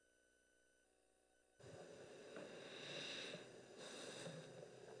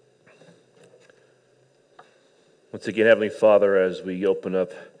Once again, Heavenly Father, as we open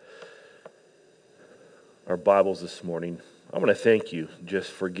up our Bibles this morning, I want to thank you just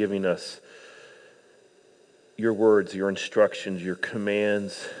for giving us your words, your instructions, your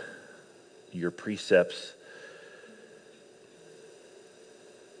commands, your precepts.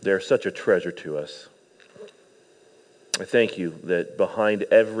 They're such a treasure to us. I thank you that behind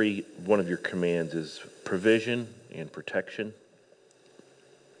every one of your commands is provision and protection.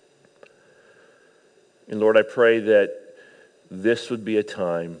 And Lord, I pray that this would be a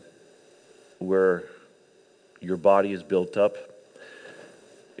time where your body is built up,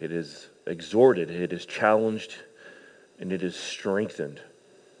 it is exhorted, it is challenged, and it is strengthened,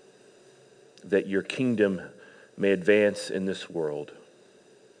 that your kingdom may advance in this world.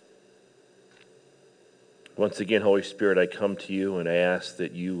 Once again, Holy Spirit, I come to you and I ask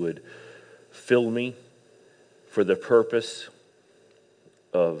that you would fill me for the purpose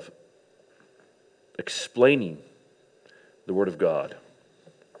of explaining the Word of God.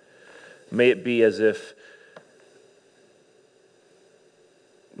 May it be as if,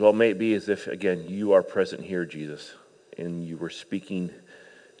 again, you are present here, Jesus, and you were speaking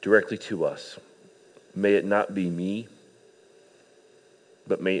directly to us. May it not be me,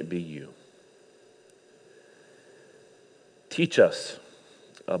 but may it be you. Teach us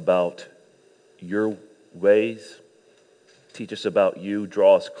about your ways. Teach us about you.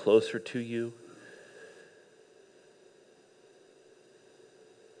 Draw us closer to you.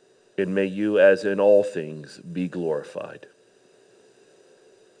 And may you, as in all things, be glorified.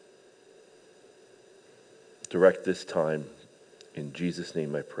 Direct this time. In Jesus'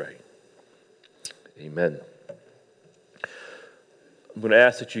 name I pray. Amen. I'm going to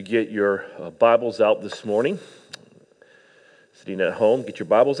ask that you get your Bibles out this morning. Sitting at home, get your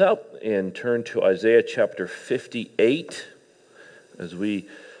Bibles out and turn to Isaiah chapter 58 as we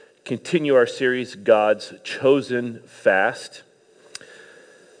continue our series, God's Chosen Fast.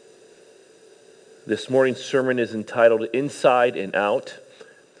 This morning's sermon is entitled Inside and Out,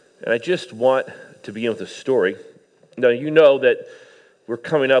 and I just want to begin with a story. Now, you know that we're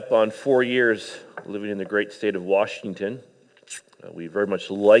coming up on 4 years living in the great state of Washington. We very much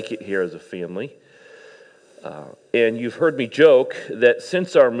like it here as a family. And you've heard me joke that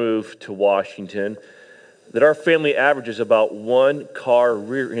since our move to Washington, that our family averages about one car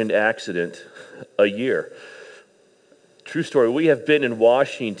rear-end accident a year. True story. We have been in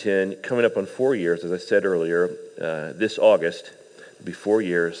Washington coming up on 4 years, as I said earlier, this August, it'll be 4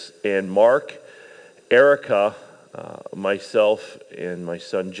 years. And Mark, Erica, myself, and my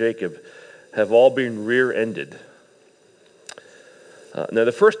son Jacob have all been rear-ended. Now,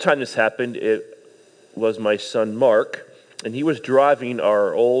 the first time this happened, it was my son Mark, and he was driving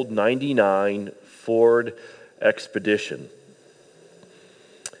our old 99 Ford Expedition.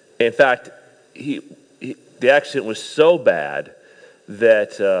 In fact, the accident was so bad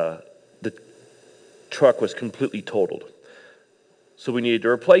that the truck was completely totaled. So we needed to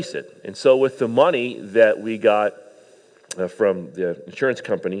replace it. And so with the money that we got from the insurance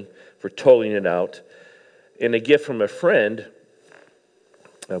company for totaling it out, and a gift from a friend,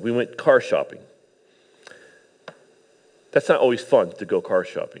 we went car shopping. That's not always fun to go car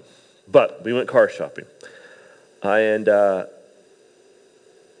shopping, but we went car shopping. And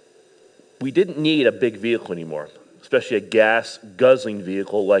we didn't need a big vehicle anymore, especially a gas-guzzling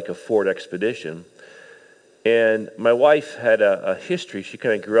vehicle like a Ford Expedition. And my wife had a history she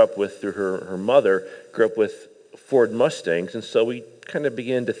kind of grew up with through her mother, grew up with Ford Mustangs, and so we kind of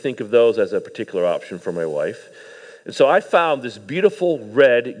began to think of those as a particular option for my wife. And so I found this beautiful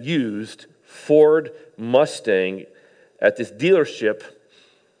red used Ford Mustang at this dealership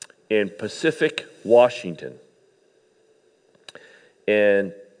in Pacific, Washington.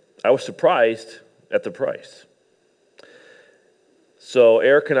 And I was surprised at the price. So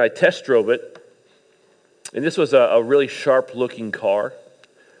Eric and I test drove it, and this was a really sharp-looking car,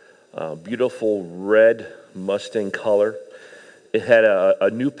 beautiful red Mustang color. It had a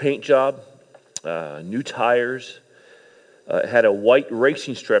new paint job, new tires. It had a white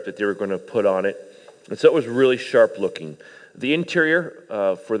racing strip that they were going to put on it, and so it was really sharp-looking. The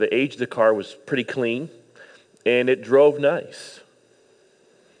interior, for the age of the car, was pretty clean, and it drove nice.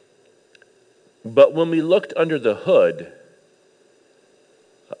 But when we looked under the hood,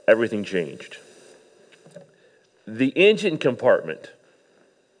 everything changed. The engine compartment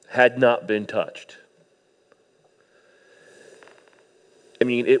had not been touched. I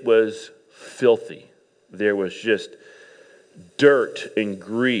mean, it was filthy. There was just dirt and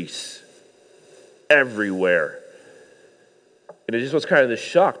grease everywhere. And it just was kind of the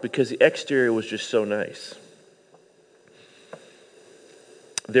shock because the exterior was just so nice.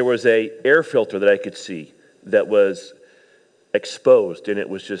 There was an air filter that I could see that was exposed, and it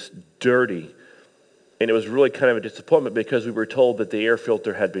was just dirty. And it was really kind of a disappointment because we were told that the air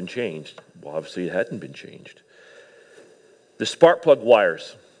filter had been changed. Well, obviously it hadn't been changed. The spark plug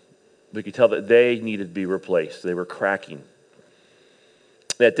wires, we could tell that they needed to be replaced. They were cracking.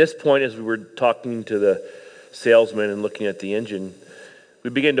 At this point, as we were talking to the salesman and looking at the engine, we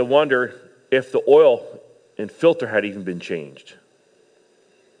began to wonder if the oil and filter had even been changed.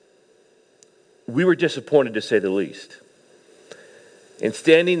 We were disappointed, to say the least. And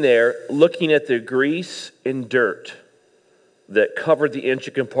standing there, looking at the grease and dirt that covered the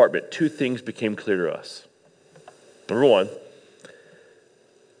engine compartment, two things became clear to us. Number one,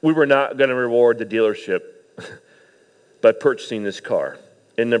 we were not going to reward the dealership by purchasing this car.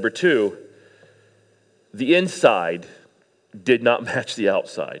 And number two, the inside did not match the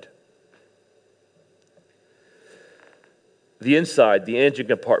outside. The inside, the engine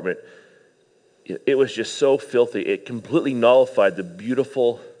compartment, it was just so filthy. It completely nullified the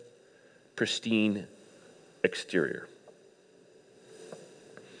beautiful, pristine exterior.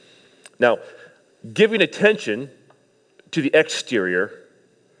 Now, giving attention to the exterior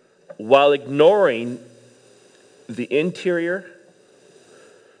while ignoring the interior,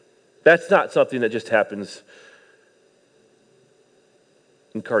 that's not something that just happens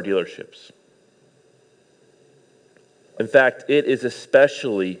in car dealerships. In fact, it is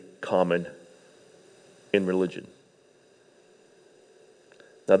especially common in religion.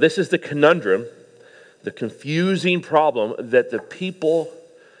 Now, this is the conundrum, the confusing problem that the people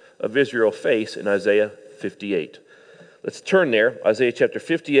of Israel face in Isaiah 58. Let's turn there, Isaiah chapter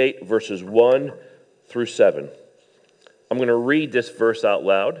 58, verses 1 through 7. I'm going to read this verse out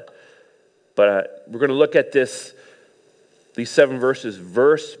loud, but we're going to look at these 7 verses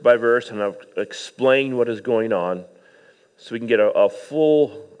verse by verse, and I'll explain what is going on so we can get a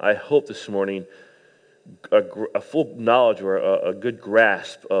full, I hope this morning, a full knowledge or a good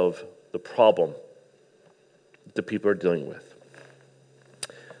grasp of the problem that the people are dealing with.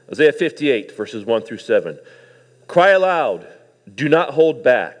 Isaiah 58, verses 1 through 7. Cry aloud, do not hold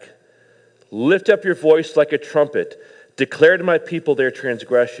back. Lift up your voice like a trumpet. Declare to my people their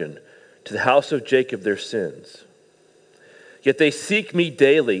transgression, to the house of Jacob their sins. Yet they seek me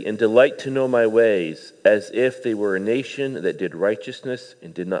daily and delight to know my ways, as if they were a nation that did righteousness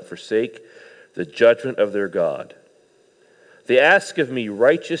and did not forsake the judgment of their God. They ask of me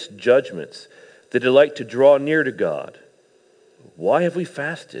righteous judgments. They delight to draw near to God. Why have we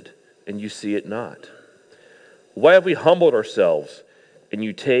fasted, and you see it not? Why have we humbled ourselves, and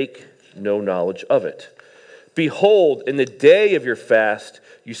you take no knowledge of it? Behold, in the day of your fast,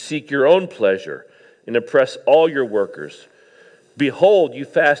 you seek your own pleasure and oppress all your workers. Behold, you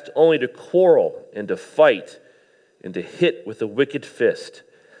fast only to quarrel and to fight and to hit with a wicked fist.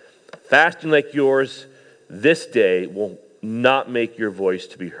 Fasting like yours this day will not make your voice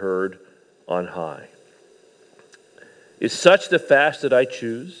to be heard on high. Is such the fast that I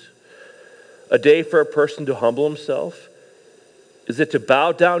choose? A day for a person to humble himself? Is it to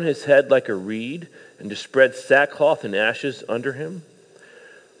bow down his head like a reed and to spread sackcloth and ashes under him?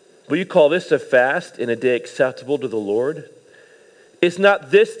 Will you call this a fast and a day acceptable to the Lord? Is not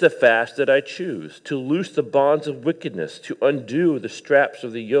this the fast that I choose, to loose the bonds of wickedness, to undo the straps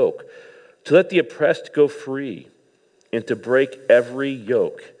of the yoke, to let the oppressed go free, and to break every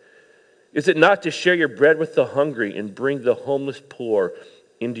yoke? Is it not to share your bread with the hungry and bring the homeless poor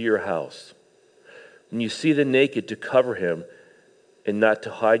into your house? When you see the naked, to cover him, and not to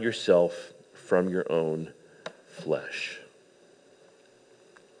hide yourself from your own flesh.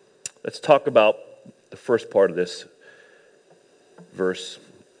 Let's talk about the first part of this verse,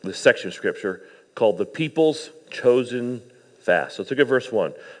 this section of Scripture, called the people's chosen fast. So let's look at verse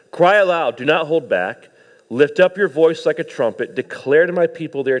 1. Cry aloud, do not hold back. Lift up your voice like a trumpet. Declare to my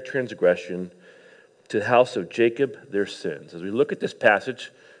people their transgression, to the house of Jacob their sins. As we look at this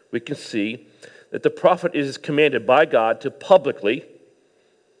passage, we can see that the prophet is commanded by God to publicly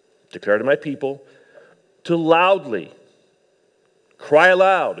declare to my people, to loudly cry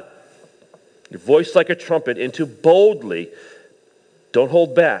aloud, your voice like a trumpet, and to boldly, don't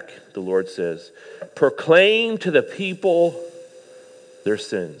hold back, the Lord says, proclaim to the people their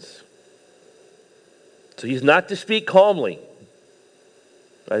sins. So he's not to speak calmly.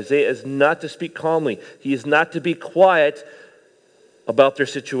 Isaiah is not to speak calmly. He is not to be quiet about their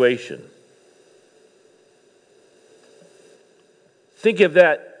situation. Think of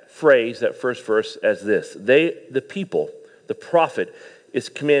that phrase, that first verse, as this. The people, the prophet, is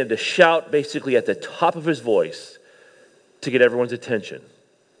commanded to shout basically at the top of his voice to get everyone's attention.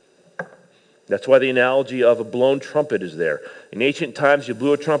 That's why the analogy of a blown trumpet is there. In ancient times, you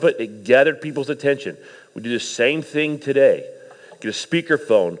blew a trumpet, it gathered people's attention. We do the same thing today. Get a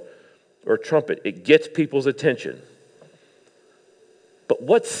speakerphone or a trumpet, it gets people's attention. But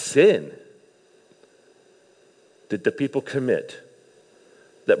what sin did the people commit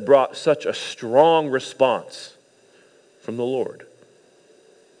that brought such a strong response from the Lord?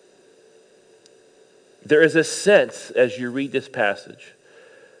 There is a sense, as you read this passage,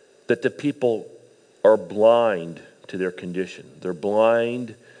 that the people are blind to their condition. They're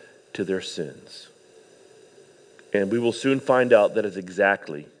blind to their sins. And we will soon find out that is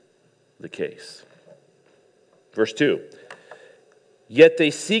exactly the case. Verse 2, "Yet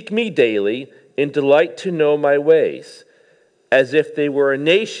they seek me daily and delight to know my ways, as if they were a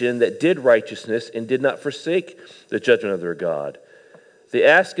nation that did righteousness and did not forsake the judgment of their God. They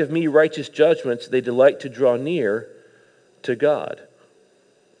ask of me righteous judgments, they delight to draw near to God."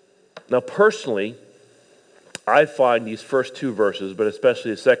 Now, personally, I find these first two verses, but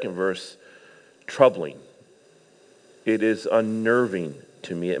especially the second verse, troubling. It is unnerving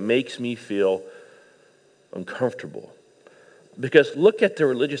to me. It makes me feel uncomfortable. Because look at the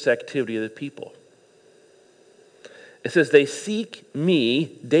religious activity of the people. It says, they seek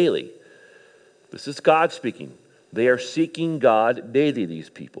me daily. This is God speaking. They are seeking God daily, these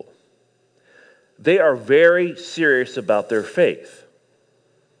people. They are very serious about their faith.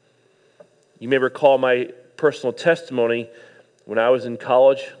 You may recall my personal testimony when I was in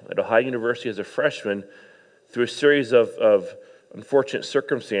college at Ohio University as a freshman. Through a series of unfortunate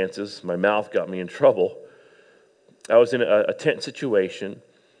circumstances, my mouth got me in trouble. I was in a tense situation,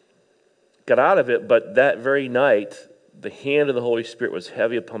 got out of it, but that very night, the hand of the Holy Spirit was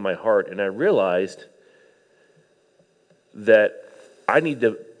heavy upon my heart, and I realized that I need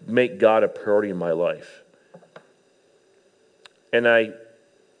to make God a priority in my life. And I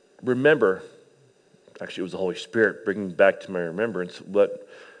remember, actually it was the Holy Spirit bringing back to my remembrance what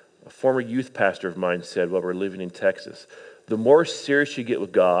a former youth pastor of mine said while we were living in Texas. The more serious you get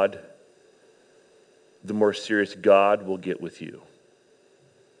with God, the more serious God will get with you.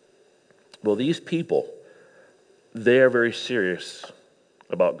 Well, these people, they are very serious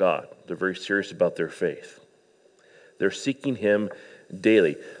about God. They're very serious about their faith. They're seeking Him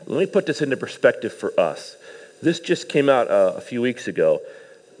daily. Let me put this into perspective for us. This just came out a few weeks ago.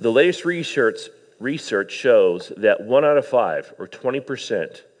 The latest research shows that 1 out of 5, or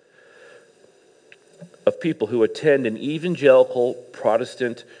 20%, of people who attend an evangelical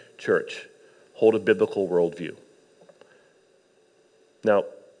Protestant church hold a biblical worldview. Now,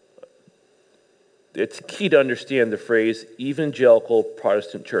 it's key to understand the phrase evangelical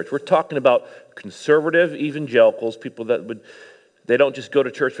Protestant church. We're talking about conservative evangelicals, people that they don't just go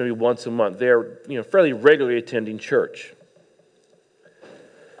to church maybe once a month. They're fairly regularly attending church.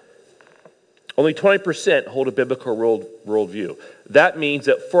 Only 20% hold a biblical worldview. That means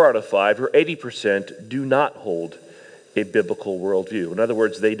that 4 out of 5, or 80%, do not hold a biblical worldview. In other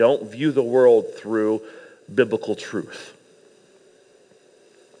words, they don't view the world through biblical truth.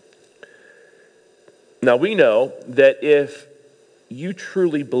 Now, we know that if you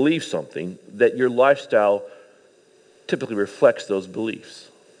truly believe something, that your lifestyle typically reflects those beliefs.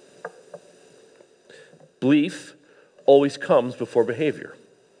 Belief always comes before behavior.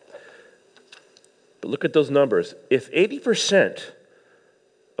 But look at those numbers. If 80%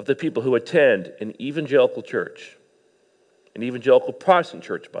 of the people who attend an evangelical church, an evangelical Protestant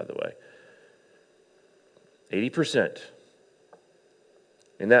church, by the way, 80%,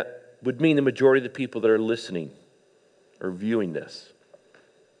 and that would mean the majority of the people that are listening or viewing this,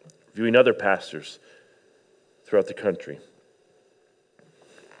 viewing other pastors throughout the country.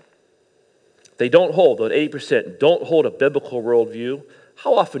 They don't hold, those 80% don't hold a biblical worldview.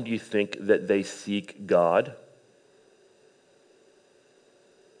 How often do you think that they seek God?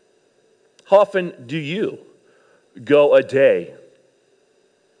 How often do you go a day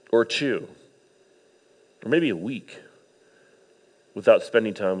or two, or maybe a week, without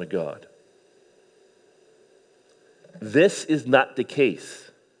spending time with God? This is not the case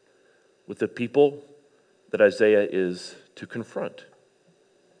with the people that Isaiah is to confront.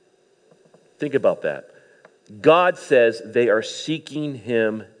 Think about that. God says they are seeking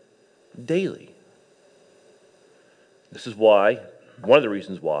Him daily. This is why, one of the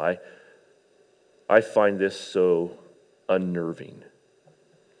reasons why, I find this so unnerving.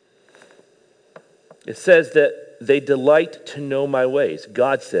 It says that they delight to know my ways.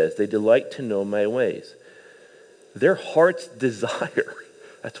 God says they delight to know my ways. Their heart's desire,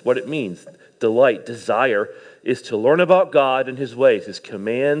 that's what it means. Delight, desire, is to learn about God and His ways, His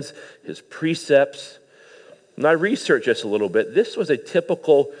commands, His precepts. And I researched this a little bit. This was a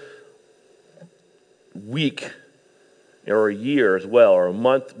typical week or a year as well, or a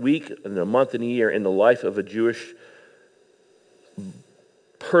month, week, and a month and a year in the life of a Jewish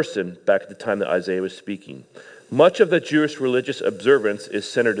person back at the time that Isaiah was speaking. Much of the Jewish religious observance is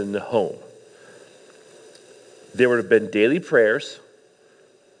centered in the home. There would have been daily prayers,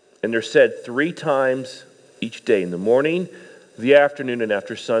 and they're said 3 times each day, in the morning, the afternoon, and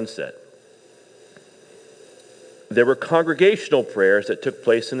after sunset. There were congregational prayers that took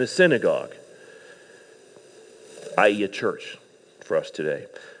place in the synagogue, i.e. a church for us today.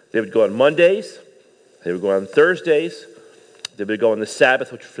 They would go on Mondays, they would go on Thursdays, they would go on the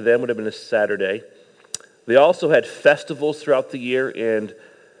Sabbath, which for them would have been a Saturday. They also had festivals throughout the year and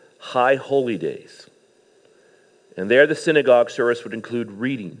high holy days. And there the synagogue service would include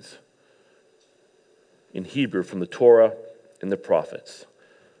readings in Hebrew from the Torah and the prophets.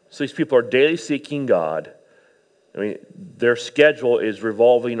 So these people are daily seeking God. I mean, their schedule is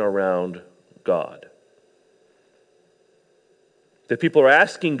revolving around God. The people are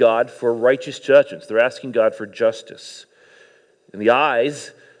asking God for righteous judgments. They're asking God for justice. In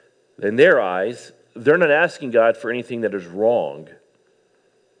their eyes, they're not asking God for anything that is wrong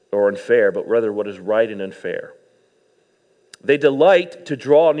or unfair, but rather what is right and unfair. They delight to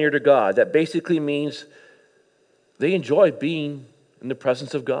draw near to God. That basically means they enjoy being in the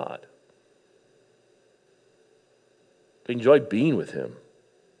presence of God. They enjoy being with Him.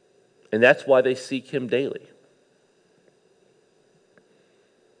 And that's why they seek Him daily.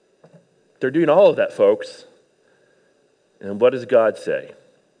 They're doing all of that, folks. And what does God say?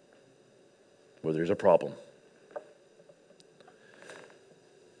 Well, there's a problem.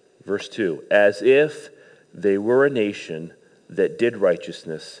 Verse 2, as if they were a nation that did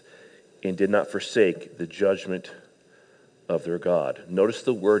righteousness and did not forsake the judgment of their God. Notice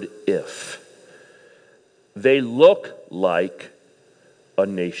the word if. They look like a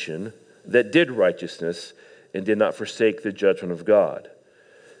nation that did righteousness and did not forsake the judgment of God.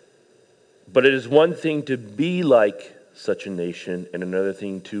 But it is one thing to be like such a nation and another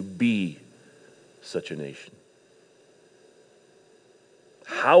thing to be such a nation.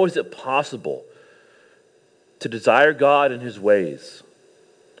 How is it possible to desire God and His ways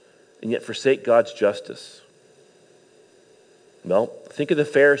and yet forsake God's justice? Well, think of the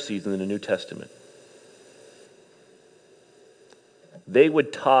Pharisees in the New Testament. They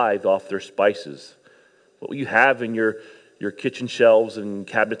would tithe off their spices. What you have in your kitchen shelves and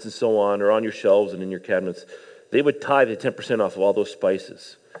cabinets and so on, or on your shelves and in your cabinets, they would tithe 10% off of all those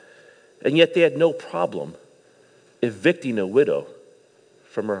spices. And yet they had no problem evicting a widow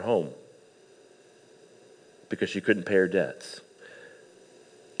from her home because she couldn't pay her debts.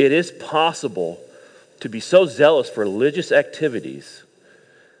 It is possible to be so zealous for religious activities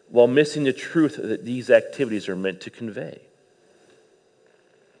while missing the truth that these activities are meant to convey.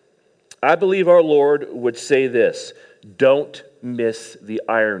 I believe our Lord would say this: don't miss the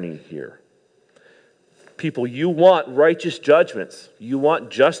irony here. People, you want righteous judgments. You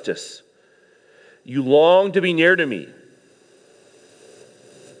want justice. You long to be near to me.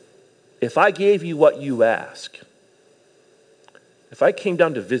 If I gave you what you ask, if I came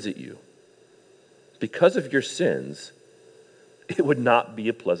down to visit you, because of your sins, it would not be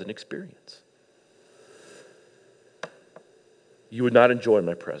a pleasant experience. You would not enjoy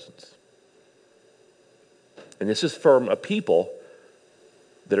my presence. And this is from a people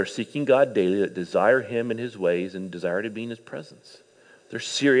that are seeking God daily, that desire Him and His ways and desire to be in His presence. They're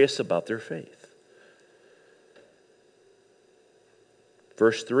serious about their faith.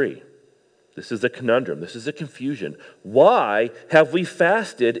 Verse 3. This is the conundrum. This is the confusion. Why have we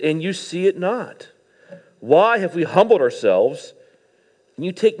fasted and you see it not? Why have we humbled ourselves and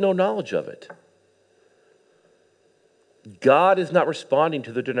you take no knowledge of it? God is not responding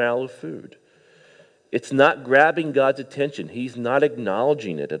to the denial of food. It's not grabbing God's attention. He's not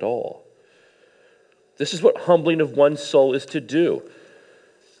acknowledging it at all. This is what humbling of one's soul is to do.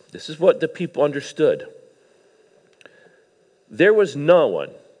 This is what the people understood. There was no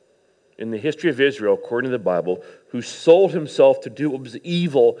one in the history of Israel, according to the Bible, who sold himself to do what was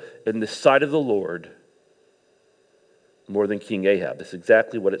evil in the sight of the Lord more than King Ahab. That's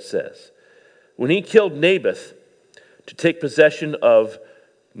exactly what it says. When he killed Naboth to take possession of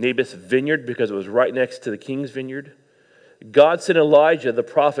Naboth's vineyard because it was right next to the king's vineyard, God sent Elijah the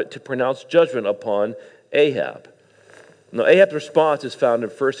prophet to pronounce judgment upon Ahab. Now, Ahab's response is found in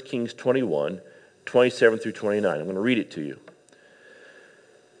 1 Kings 21, 27 through 29. I'm going to read it to you.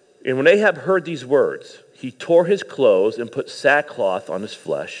 And when Ahab heard these words, he tore his clothes and put sackcloth on his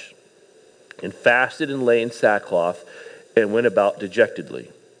flesh, and fasted and lay in sackcloth and went about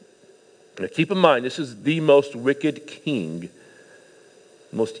dejectedly. Now keep in mind, this is the most wicked king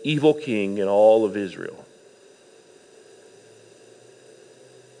the most evil king in all of Israel.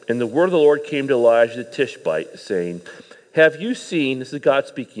 And the word of the Lord came to Elijah the Tishbite, saying, have you seen, this is God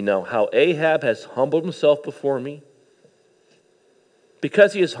speaking now, how Ahab has humbled himself before me?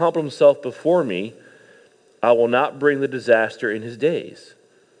 Because he has humbled himself before me, I will not bring the disaster in his days.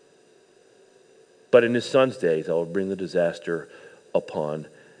 But in his son's days, I will bring the disaster upon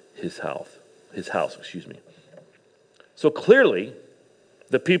his house. So clearly,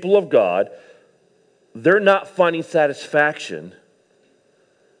 the people of God, they're not finding satisfaction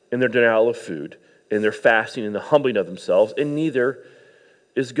in their denial of food, in their fasting, and the humbling of themselves, and neither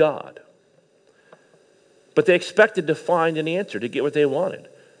is God. But they expected to find an answer, to get what they wanted.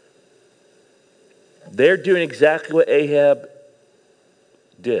 They're doing exactly what Ahab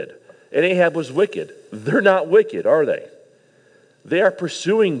did. And Ahab was wicked. They're not wicked, are they? They are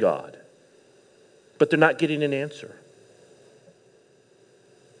pursuing God, but they're not getting an answer.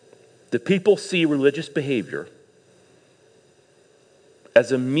 The people see religious behavior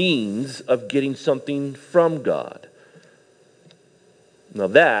as a means of getting something from God. Now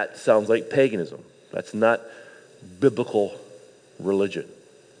that sounds like paganism. That's not biblical religion.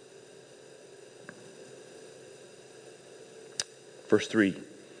 Verse 3,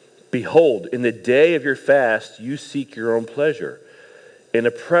 behold, in the day of your fast you seek your own pleasure and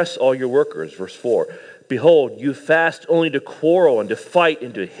oppress all your workers. Verse 4, behold, you fast only to quarrel and to fight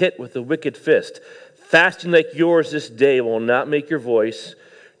and to hit with a wicked fist. Fasting like yours this day will not make your voice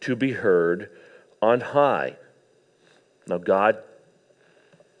to be heard on high. Now God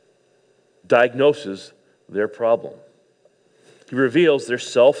diagnoses their problem. He reveals their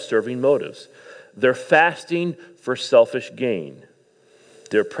self-serving motives. They're fasting for selfish gain.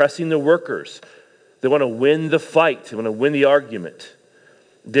 They're oppressing the workers. They want to win the fight. They want to win the argument.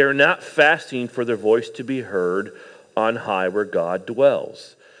 They're not fasting for their voice to be heard on high where God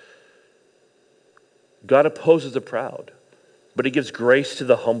dwells. God opposes the proud, but he gives grace to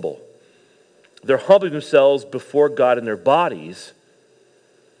the humble. They're humbling themselves before God in their bodies,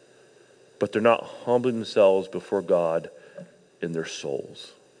 but they're not humbling themselves before God in their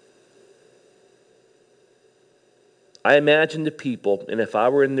souls. I imagine the people, and if I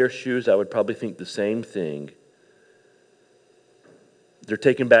were in their shoes, I would probably think the same thing. They're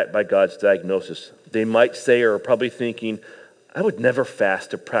taken back by God's diagnosis. They might say or are probably thinking, I would never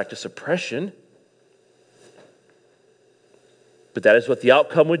fast to practice oppression. But that is what the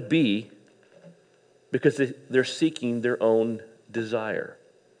outcome would be because they're seeking their own desire.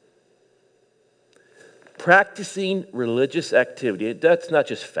 Practicing religious activity, that's not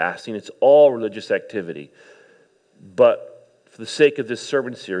just fasting, it's all religious activity. But for the sake of this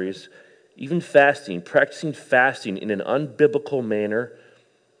sermon series, even fasting, practicing fasting in an unbiblical manner,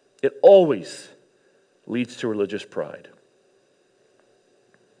 it always leads to religious pride.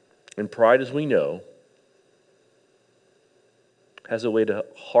 And pride, as we know, has a way to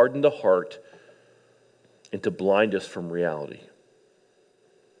harden the heart and to blind us from reality.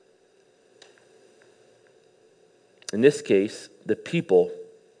 In this case, the people,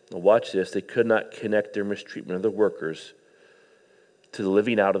 now watch this, they could not connect their mistreatment of the workers to the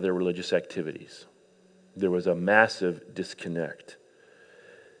living out of their religious activities. There was a massive disconnect.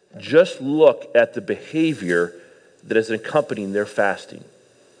 Just look at the behavior that is accompanying their fasting.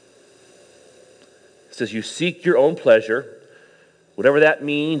 It says, you seek your own pleasure. Whatever that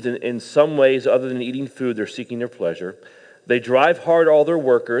means, in some ways other than eating food, they're seeking their pleasure. They drive hard all their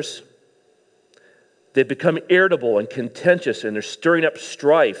workers. They become irritable and contentious, and they're stirring up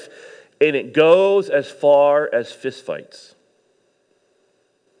strife. And it goes as far as fistfights.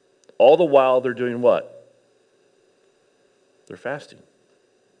 All the while they're doing what? They're fasting.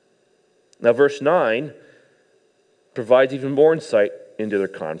 Now verse 9 provides even more insight into their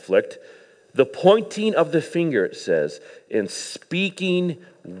conflict. The pointing of the finger, it says, and speaking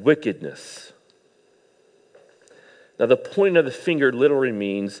wickedness. Now the pointing of the finger literally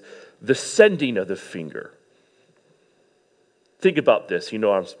means the sending of the finger. Think about this,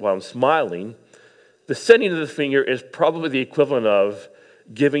 while I'm smiling, the sending of the finger is probably the equivalent of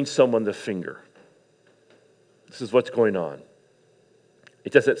giving someone the finger. This is what's going on.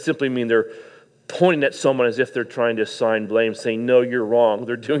 It doesn't simply mean they're pointing at someone as if they're trying to assign blame, saying, no, you're wrong.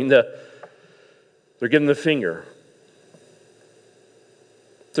 They're giving the finger.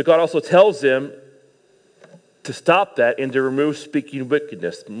 So God also tells them to stop that and to remove speaking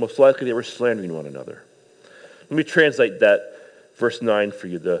wickedness. Most likely they were slandering one another. Let me translate that verse 9 for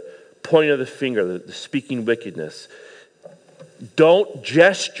you. The pointing of the finger, the speaking wickedness. Don't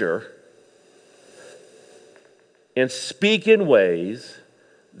gesture and speak in ways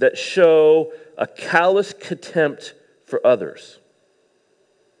that show a callous contempt for others.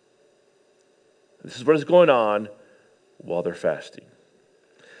 This is what is going on while they're fasting.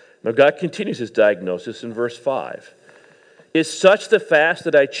 Now, God continues his diagnosis in verse 5. Is such the fast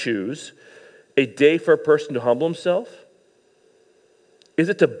that I choose a day for a person to humble himself? Is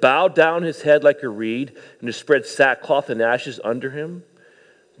it to bow down his head like a reed and to spread sackcloth and ashes under him?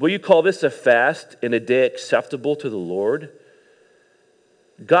 Will you call this a fast and a day acceptable to the Lord?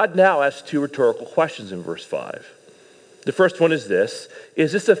 God now asks two rhetorical questions in verse 5. The first one is this: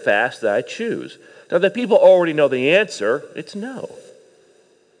 is this a fast that I choose? Now, the people already know the answer. It's no.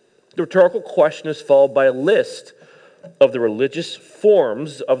 The rhetorical question is followed by a list of the religious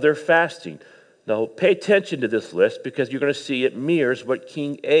forms of their fasting. Now, pay attention to this list because you're going to see it mirrors what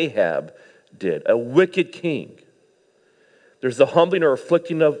King Ahab did, a wicked king. There's the humbling or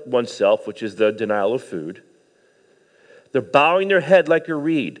afflicting of oneself, which is the denial of food. They're bowing their head like a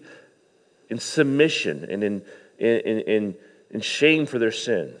reed in submission and in shame for their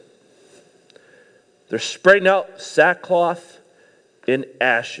sin. They're spreading out sackcloth and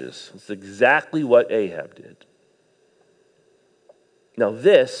ashes. It's exactly what Ahab did. Now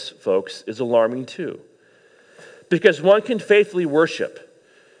this, folks, is alarming too. Because one can faithfully worship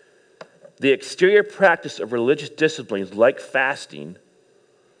the exterior practice of religious disciplines like fasting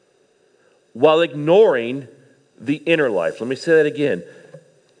while ignoring the inner life. Let me say that again.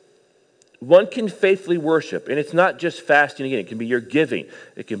 One can faithfully worship, and it's not just fasting again. It can be your giving.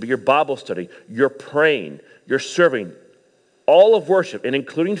 It can be your Bible study, your praying, your serving. All of worship, and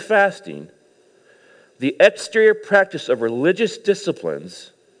including fasting, the exterior practice of religious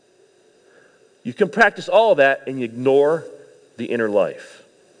disciplines, you can practice all of that and you ignore the inner life.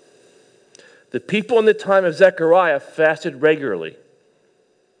 The people in the time of Zechariah fasted regularly.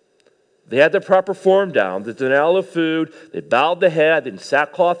 They had the proper form down, the denial of food, they bowed the head in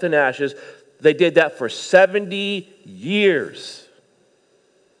sackcloth and ashes. They did that for 70 years.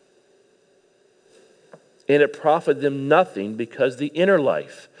 And it profited them nothing because the inner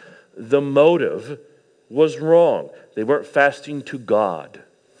life, the motive, was wrong. They weren't fasting to God.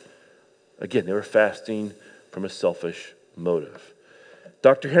 Again, they were fasting from a selfish motive.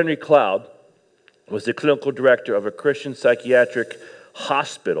 Dr. Henry Cloud was the clinical director of a Christian psychiatric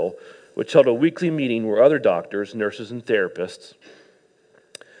hospital which held a weekly meeting where other doctors, nurses, and therapists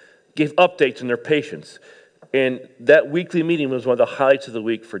gave updates on their patients. And that weekly meeting was one of the highlights of the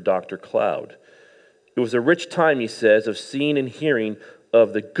week for Dr. Cloud. It was a rich time, he says, of seeing and hearing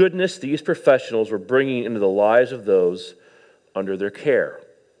of the goodness these professionals were bringing into the lives of those under their care.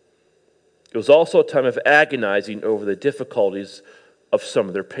 It was also a time of agonizing over the difficulties of some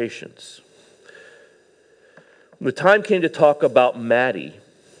of their patients. When the time came to talk about Maddie,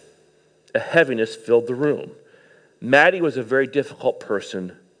 a heaviness filled the room. Maddie was a very difficult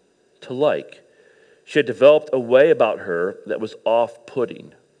person to like. She had developed a way about her that was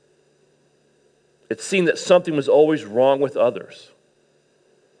off-putting. It seemed that something was always wrong with others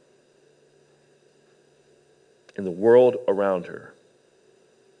in the world around her.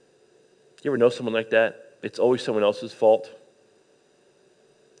 You ever know someone like that? It's always someone else's fault.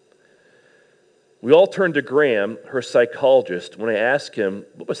 We all turned to Graham, her psychologist, when I asked him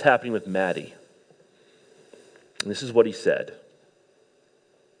what was happening with Maddie. And this is what he said.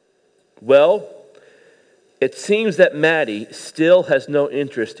 Well, it seems that Maddie still has no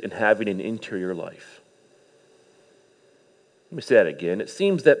interest in having an interior life. Let me say that again. It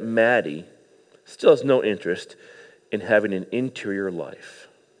seems that Maddie still has no interest in having an interior life.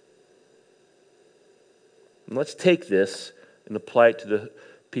 And let's take this and apply it to the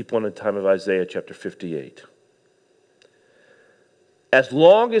people in the time of Isaiah chapter 58. As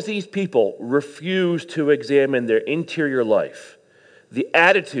long as these people refuse to examine their interior life, the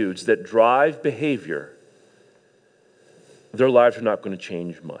attitudes that drive behavior, their lives are not going to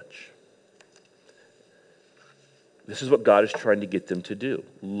change much. This is what God is trying to get them to do.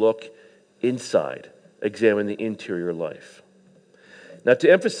 Look inside, examine the interior life. Now,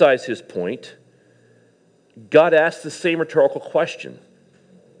 to emphasize his point, God asks the same rhetorical question,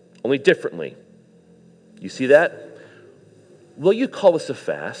 only differently. You see that? Will you call this a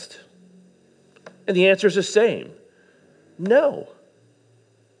fast? And the answer is the same. No.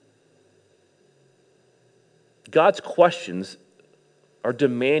 God's questions are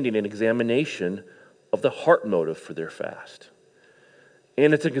demanding an examination of the heart motive for their fast.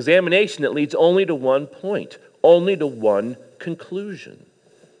 And it's an examination that leads only to one point, only to one conclusion.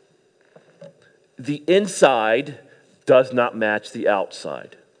 The inside does not match the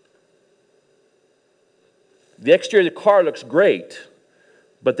outside. The exterior of the car looks great,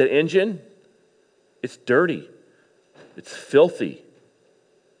 but the engine, it's dirty. It's filthy.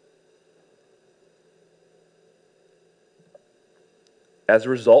 As a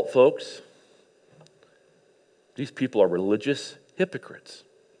result, folks, These people are religious hypocrites.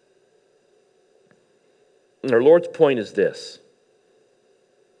 And our Lord's point is this: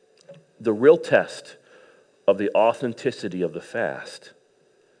 the real test of the authenticity of the fast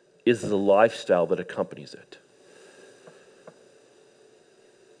is the lifestyle that accompanies it.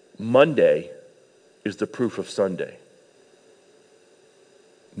 Monday is the proof of Sunday.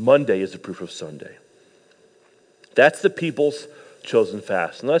 Monday is the proof of Sunday. That's the people's chosen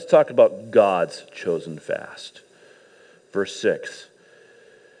fast. And let's talk about God's chosen fast. Verse 6.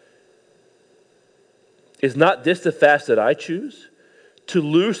 Is not this the fast that I choose? To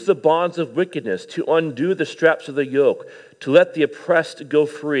loose the bonds of wickedness, to undo the straps of the yoke, to let the oppressed go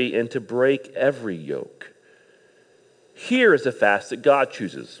free, and to break every yoke. Here is the fast that God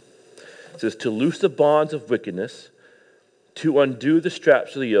chooses. It says to loose the bonds of wickedness, to undo the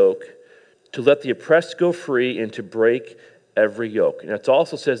straps of the yoke, to let the oppressed go free, and to break every yoke. And it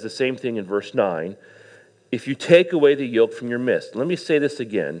also says the same thing in verse 9. If you take away the yoke from your midst. Let me say this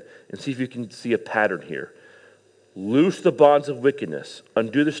again and see if you can see a pattern here. Loose the bonds of wickedness,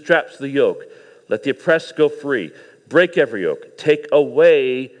 undo the straps of the yoke, let the oppressed go free, break every yoke, take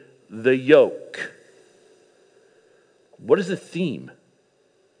away the yoke. What is the theme?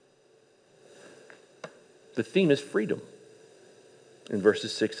 The theme is freedom in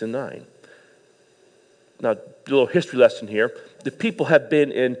verses 6 and 9. Now, a little history lesson here. The people have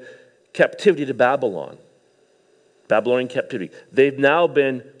been in captivity to Babylon. Babylonian captivity. They've now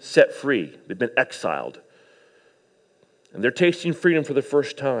been set free. They've been exiled. And they're tasting freedom for the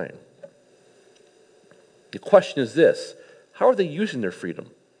first time. The question is this: how are they using their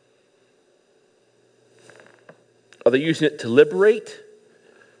freedom? Are they using it to liberate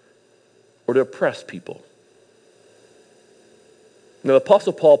or to oppress people? Now, the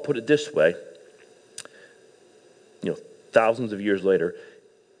Apostle Paul put it this way, thousands of years later: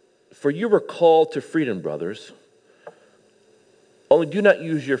 for you were called to freedom, brothers. Only do not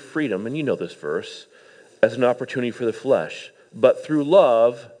use your freedom, and you know this verse, as an opportunity for the flesh, but through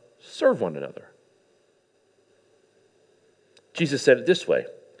love, serve one another. Jesus said it this way: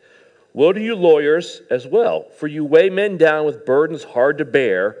 woe to you lawyers as well, for you weigh men down with burdens hard to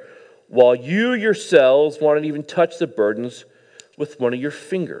bear, while you yourselves won't even touch the burdens with one of your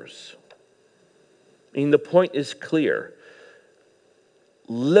fingers. I mean, the point is clear.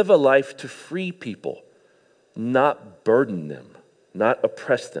 Live a life to free people, not burden them, not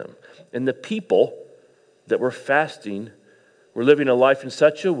oppress them. And the people that were fasting were living a life in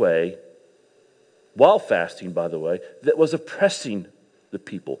such a way, while fasting, by the way, that was oppressing the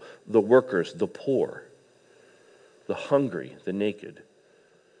people, the workers, the poor, the hungry, the naked.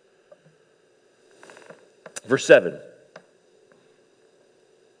 Verse 7.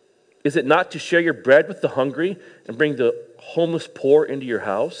 Is it not to share your bread with the hungry and bring the homeless poor into your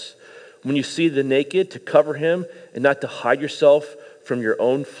house? When you see the naked, to cover him and not to hide yourself from your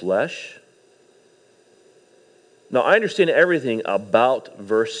own flesh? Now, I understand everything about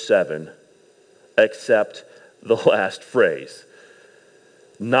verse 7 except the last phrase.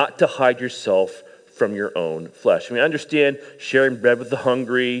 Not to hide yourself from your own flesh. I mean, I understand sharing bread with the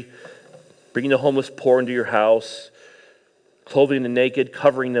hungry, bringing the homeless poor into your house, clothing the naked,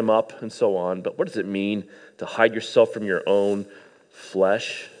 covering them up, and so on. But what does it mean to hide yourself from your own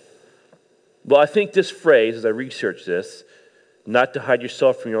flesh? Well, I think this phrase, as I researched this, not to hide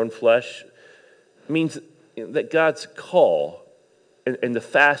yourself from your own flesh, means that God's call and the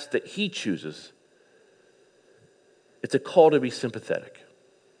fast that He chooses, it's a call to be sympathetic,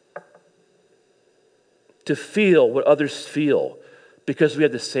 to feel what others feel, because we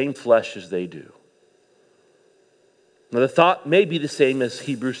have the same flesh as they do. Now, the thought may be the same as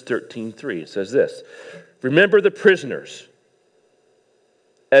Hebrews 13:3. It says this: remember the prisoners,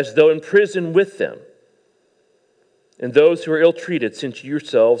 as though in prison with them, and those who are ill-treated, since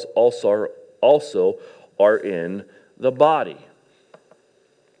yourselves also are in the body.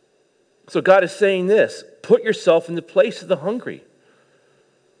 So God is saying this: put yourself in the place of the hungry,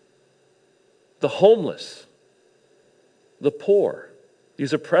 the homeless, the poor,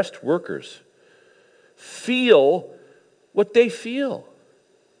 these oppressed workers. Feel what they feel.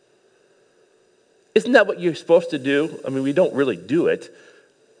 Isn't that what you're supposed to do? I mean, we don't really do it,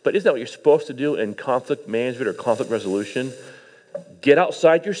 but isn't that what you're supposed to do in conflict management or conflict resolution? Get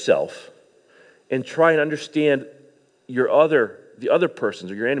outside yourself and try and understand the other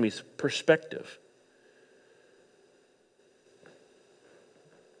person's or your enemy's perspective.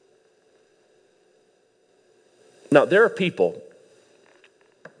 Now, there are people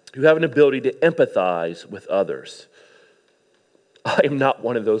who have an ability to empathize with others. I am not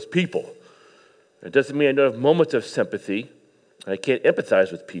one of those people. It doesn't mean I don't have moments of sympathy. I can't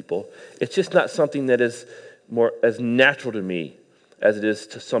empathize with people. It's just not something that is more as natural to me as it is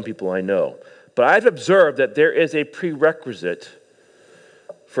to some people I know. But I've observed that there is a prerequisite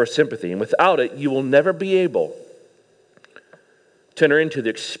for sympathy, and without it, you will never be able to enter into the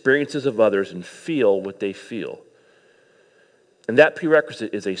experiences of others and feel what they feel. And that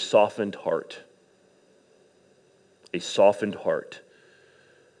prerequisite is a softened heart. A softened heart.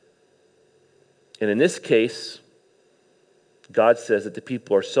 And in this case, God says that the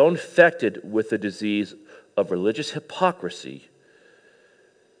people are so infected with the disease of religious hypocrisy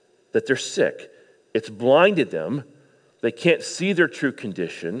that they're sick. It's blinded them. They can't see their true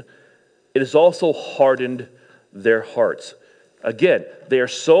condition. It has also hardened their hearts. Again, they are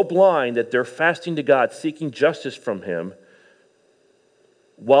so blind that they're fasting to God, seeking justice from Him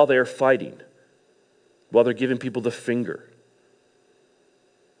while they're fighting, while they're giving people the finger.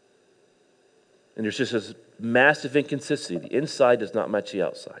 And there's just this massive inconsistency. The inside does not match the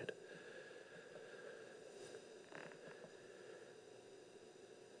outside.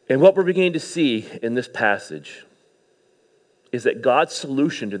 And what we're beginning to see in this passage is that God's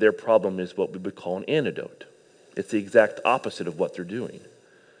solution to their problem is what we would call an antidote. It's the exact opposite of what they're doing.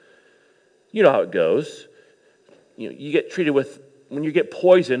 You know how it goes. You get treated with, when you get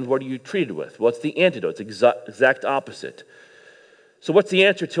poisoned, what are you treated with? What's the antidote? It's exact opposite. So what's the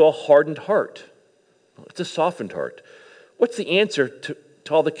answer to a hardened heart? It's a softened heart. What's the answer to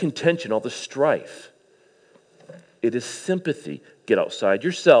all the contention, all the strife? It is sympathy. Get outside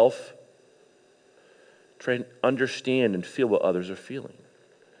yourself. Try and understand and feel what others are feeling.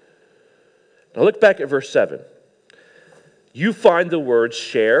 Now look back at verse 7. You find the words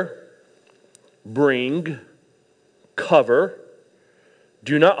share, bring, cover.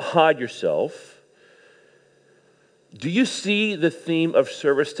 Do not hide yourself. Do you see the theme of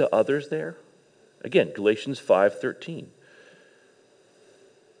service to others there? Again, Galatians 5:13.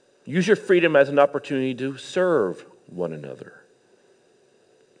 Use your freedom as an opportunity to serve one another.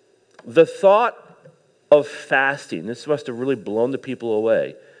 The thought of fasting, this must have really blown the people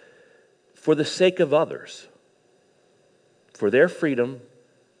away, for the sake of others, for their freedom,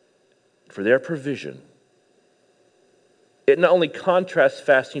 for their provision. It not only contrasts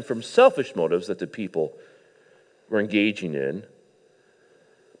fasting from selfish motives that the people were engaging in,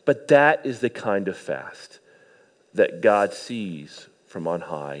 but that is the kind of fast that God sees from on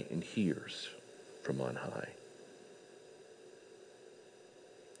high and hears from on high.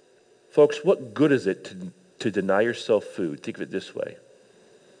 Folks, what good is it to deny yourself food? Think of it this way.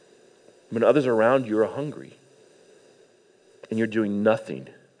 When others around you are hungry and you're doing nothing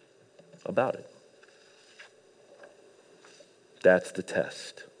about it. That's the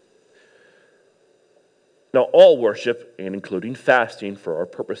test. Now, all worship, and including fasting for our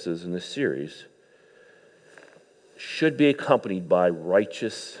purposes in this series, should be accompanied by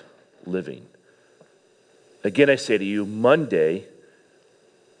righteous living. Again, I say to you, Monday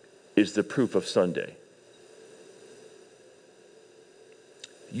is the proof of Sunday.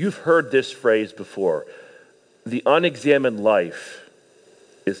 You've heard this phrase before. The unexamined life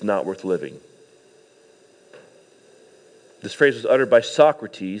is not worth living. This phrase was uttered by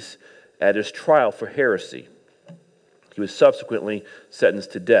Socrates at his trial for heresy. He was subsequently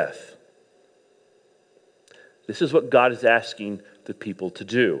sentenced to death. This is what God is asking the people to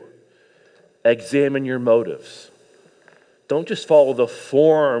do. Examine your motives. Don't just follow the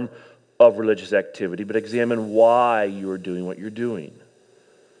form of religious activity, but examine why you are doing what you're doing.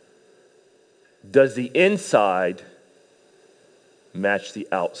 Does the inside match the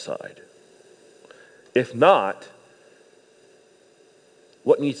outside? If not,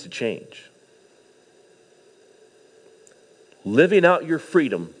 what needs to change? Living out your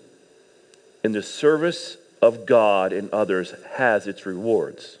freedom in the service of God and others has its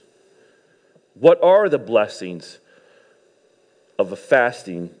rewards. What are the blessings of a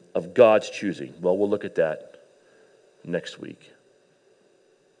fasting of God's choosing? Well, we'll look at that next week.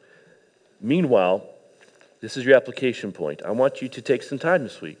 Meanwhile, this is your application point. I want you to take some time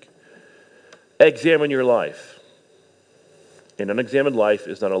this week. Examine your life. An unexamined life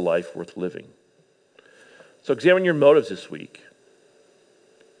is not a life worth living. So examine your motives this week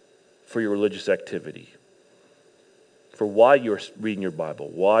for your religious activity, for why you're reading your Bible,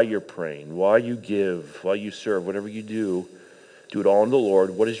 why you're praying, why you give, why you serve, whatever you do it all in the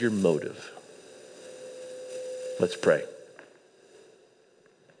Lord. What is your motive? Let's pray.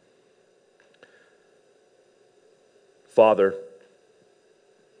 Father,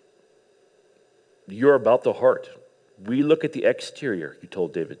 you're about the heart. We look at the exterior, you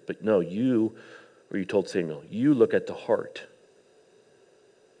told David, but no, you told Samuel, you look at the heart.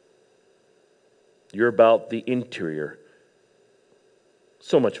 You're about the interior,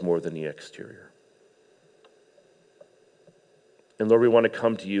 so much more than the exterior. And Lord, we want to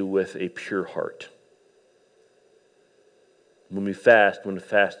come to you with a pure heart. When we fast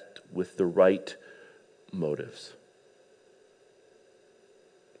with the right motives.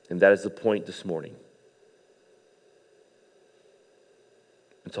 And that is the point this morning.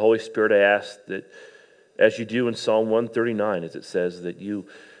 And so, Holy Spirit, I ask that as you do in Psalm 139, as it says, that you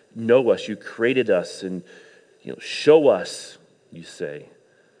know us, you created us, and show us, you say,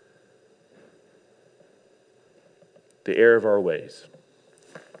 the error of our ways.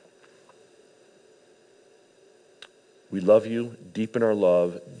 We love you, deepen our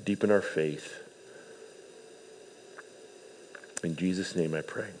love, deepen our faith. In Jesus' name I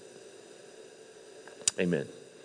pray. Amen.